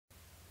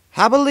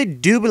Hobbly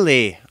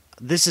doobly.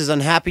 This is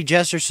Unhappy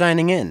Jester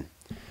signing in.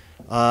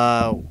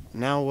 Now,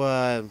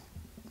 I'm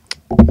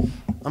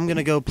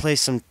gonna go play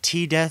some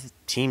tea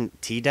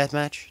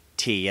deathmatch.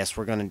 Tea. Yes,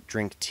 we're gonna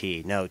drink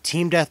tea. No,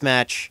 team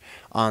deathmatch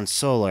on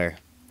solar.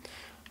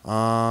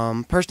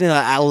 Personally,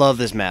 I love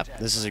this map.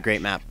 This is a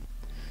great map.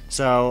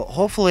 So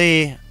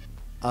hopefully,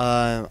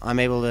 I'm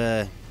able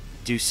to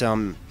do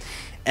some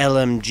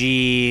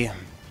LMG.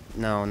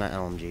 No, not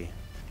LMG.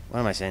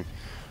 What am I saying?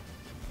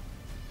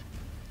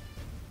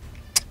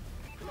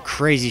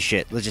 Crazy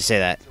shit. Let's just say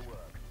that.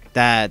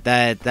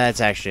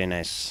 That's actually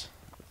a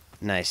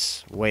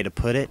nice way to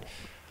put it.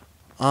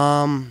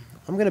 I'm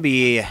gonna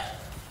be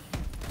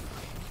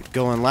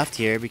going left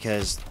here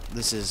because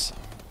this is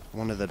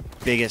one of the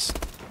biggest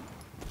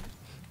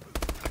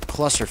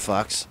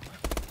clusterfucks.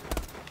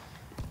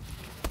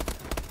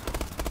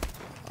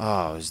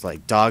 Oh, it's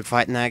like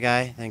dogfighting that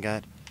guy. Thank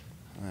God.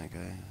 That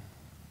guy.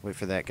 Wait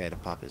for that guy to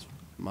pop his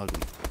mug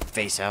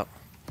face out.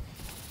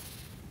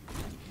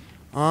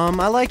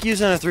 I like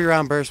using a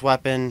 3-round burst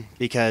weapon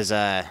because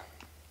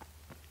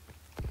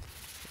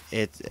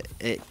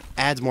it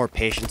adds more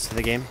patience to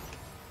the game.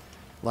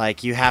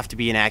 Like, you have to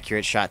be an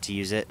accurate shot to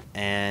use it,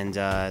 and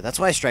that's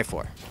why I strive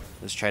for.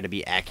 Just try to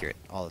be accurate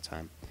all the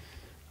time.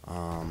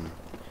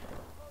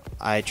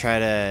 I try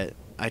to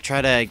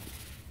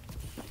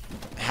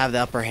have the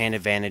upper hand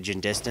advantage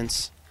in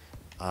distance.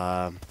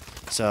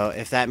 So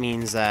if that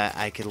means that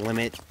I could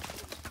limit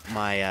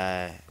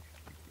my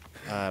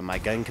my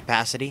gun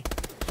capacity,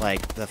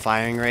 like the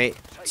firing rate,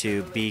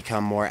 to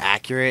become more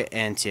accurate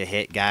and to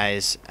hit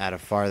guys at a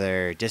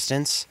farther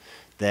distance,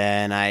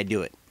 then I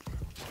do it.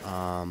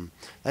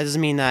 That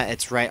doesn't mean that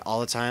it's right all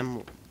the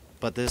time,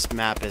 but this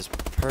map is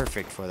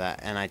perfect for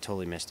that, and I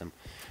totally missed him.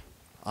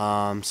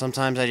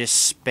 Sometimes I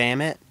just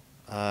spam it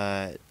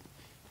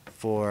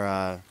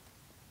for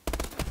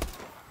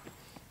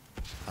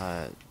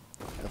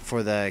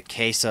the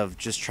case of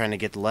just trying to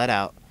get the lead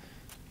out,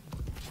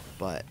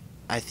 but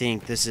I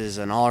think this is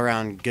an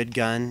all-around good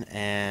gun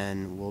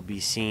and will be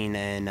seen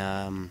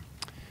in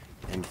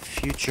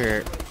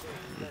future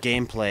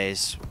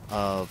gameplays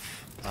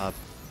of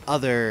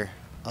other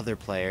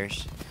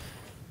players.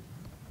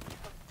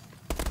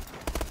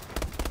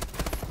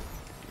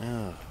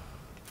 Oh,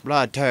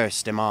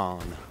 bloodthirst him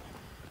on.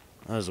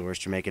 That was the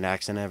worst Jamaican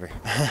accent ever.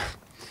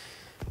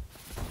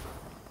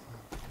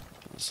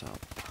 So,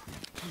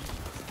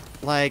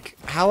 like,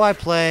 how I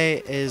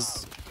play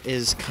is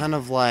kind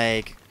of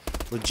like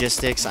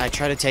logistics. I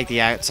try to take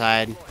the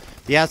outside.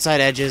 The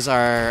outside edges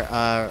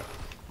are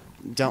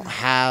don't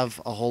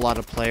have a whole lot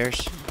of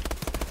players,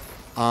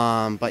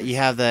 but you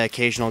have the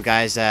occasional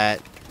guys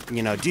that,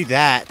 you know, do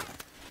that,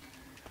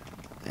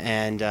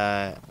 and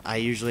I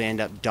usually end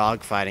up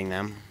dogfighting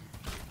them.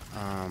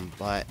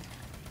 But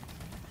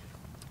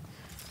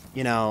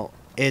you know,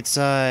 it's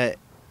I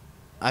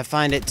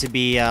find it to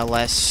be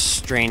less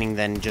straining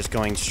than just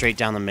going straight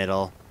down the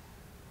middle.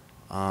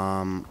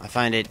 I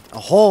find it a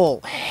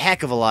whole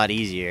heck of a lot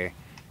easier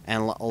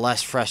and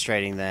less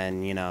frustrating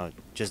than, you know,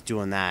 just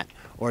doing that,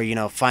 or, you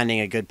know,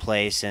 finding a good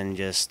place and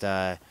just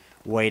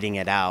waiting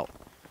it out.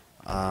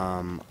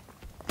 I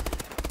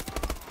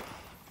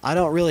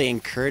don't really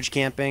encourage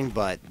camping,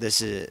 but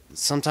this is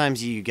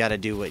sometimes you gotta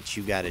do what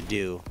you gotta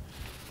do,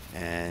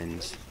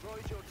 and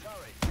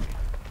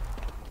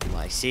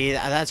like, see,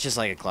 that's just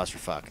like a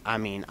clusterfuck. I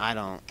mean, I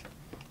don't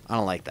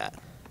like that.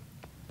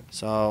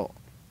 So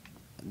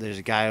there's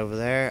a guy over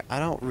there. I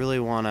don't really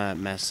want to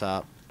mess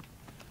up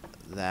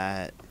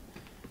that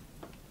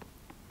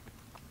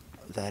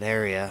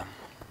area.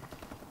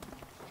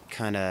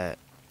 Kind of,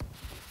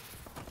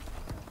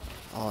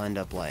 I'll end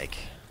up like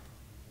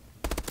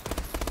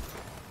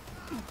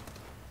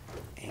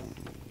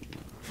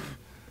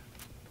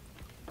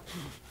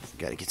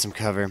gotta get some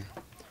cover,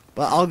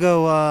 but I'll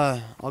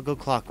go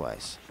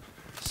clockwise.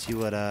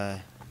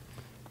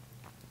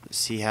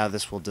 See how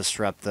this will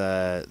disrupt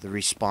the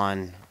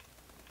respawn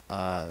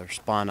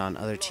on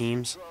other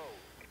teams.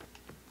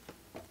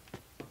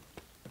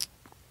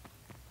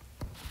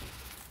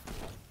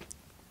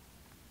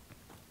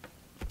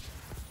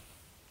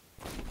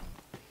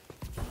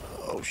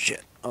 Oh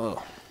shit.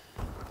 Oh,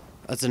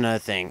 that's another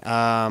thing.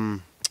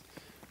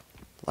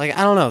 Like,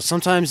 I don't know,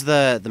 sometimes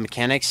the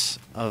mechanics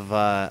of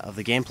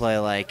the gameplay,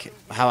 like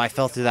how I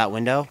fell through that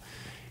window,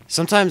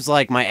 sometimes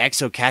like my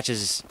exo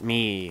catches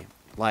me,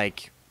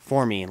 like,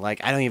 for me,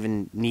 like I don't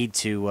even need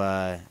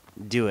to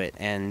do it,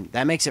 and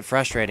that makes it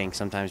frustrating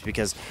sometimes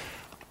because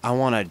I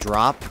want to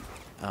drop.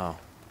 Oh,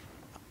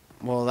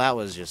 well, that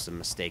was just a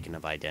mistaken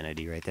of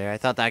identity right there. I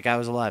thought that guy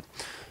was alive.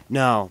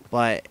 No,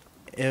 but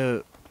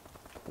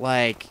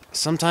like,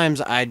 sometimes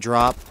I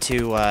drop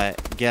to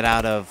get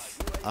out of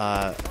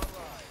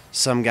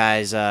some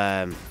guy's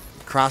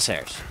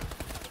crosshairs,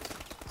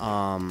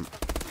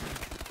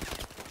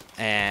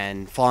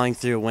 and falling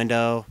through a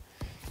window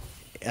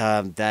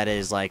that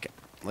is like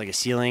a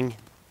ceiling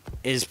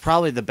is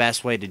probably the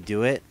best way to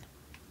do it,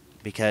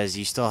 because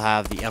you still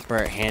have the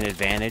upper hand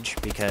advantage,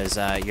 because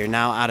you're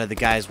now out of the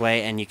guy's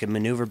way and you can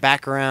maneuver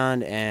back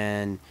around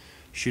and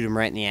shoot him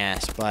right in the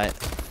ass. But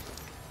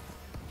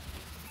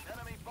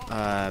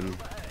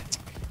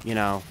you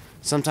know,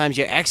 sometimes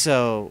your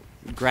exo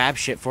grabs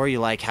shit for you,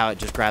 like how it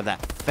just grabbed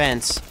that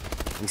fence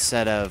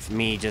instead of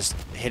me just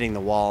hitting the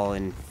wall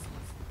and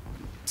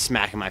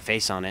smacking my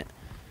face on it.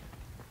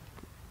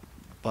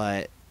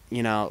 But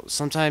you know,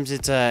 sometimes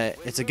it's a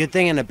good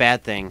thing and a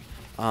bad thing.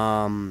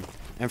 And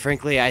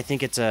frankly, I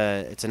think it's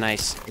a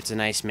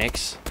nice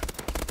mix.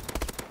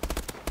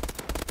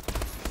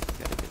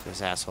 Gotta get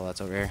this asshole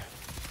that's over here.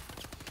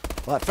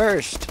 But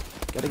first,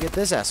 gotta get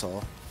this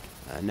asshole.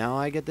 Now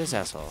I get this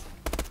asshole.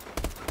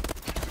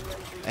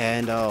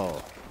 And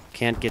oh,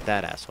 can't get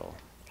that asshole.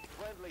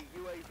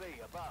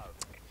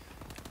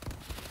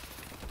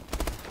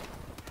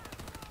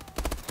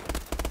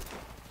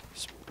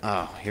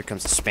 Oh, here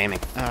comes the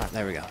spamming. Ah,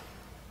 there we go.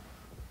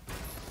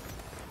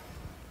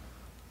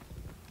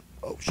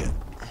 Oh shit.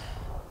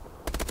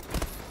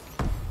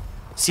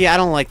 See, I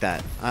don't like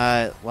that.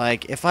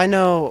 Like, if I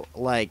know,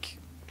 like,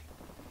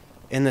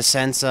 in the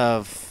sense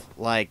of,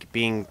 like,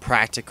 being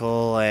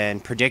practical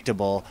and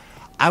predictable,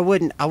 I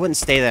wouldn't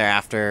stay there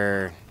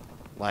after,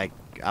 like,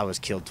 I was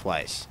killed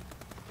twice.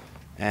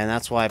 And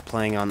that's why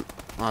playing on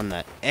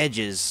the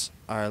edges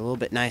are a little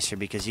bit nicer,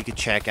 because you could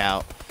check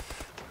out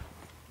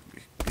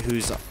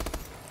who's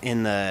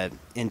in the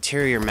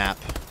interior map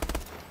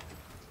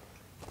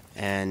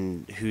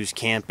and who's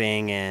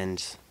camping,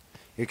 and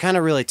you're kind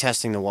of really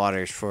testing the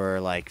waters for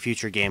like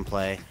future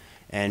gameplay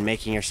and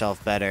making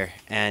yourself better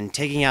and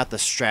taking out the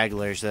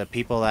stragglers, the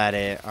people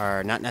that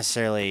are not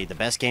necessarily the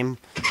best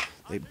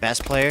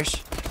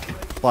players,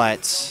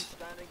 but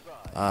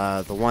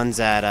the ones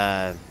that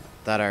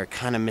are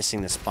kind of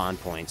missing the spawn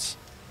points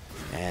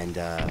and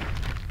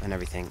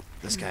everything.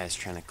 This guy is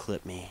trying to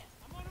clip me.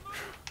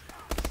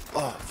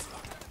 Oh,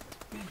 fuck.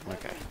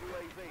 Okay.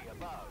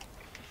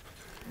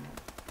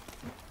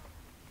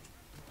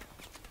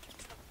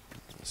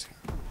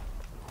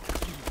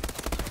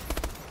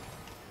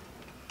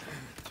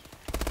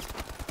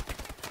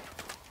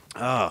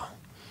 Oh.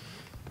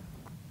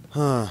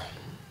 Huh.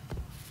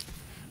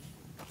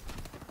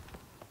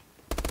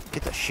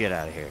 Get the shit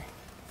out of here.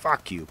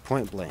 Fuck you,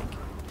 point blank.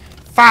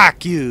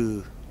 Fuck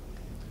you!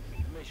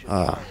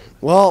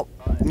 Well,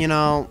 you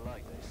know,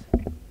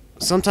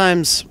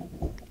 sometimes,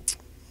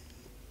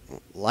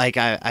 like,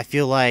 I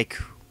feel like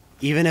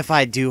even if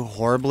I do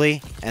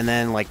horribly and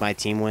then, like, my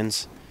team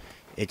wins,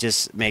 it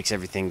just makes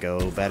everything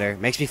go better.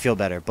 Makes me feel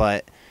better.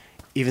 But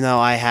even though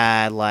I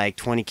had, like,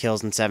 20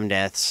 kills and 7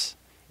 deaths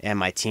and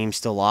my team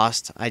still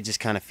lost, I just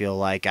kind of feel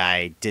like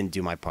I didn't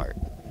do my part.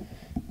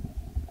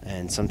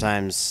 And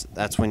sometimes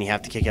that's when you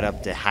have to kick it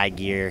up to high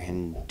gear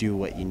and do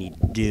what you need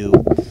to do.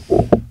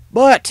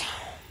 But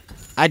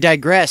I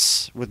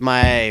digress with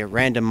my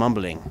random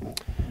mumbling.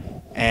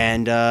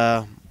 And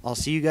I'll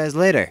see you guys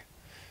later.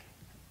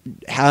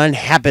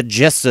 Happy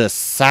Jester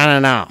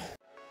signing out.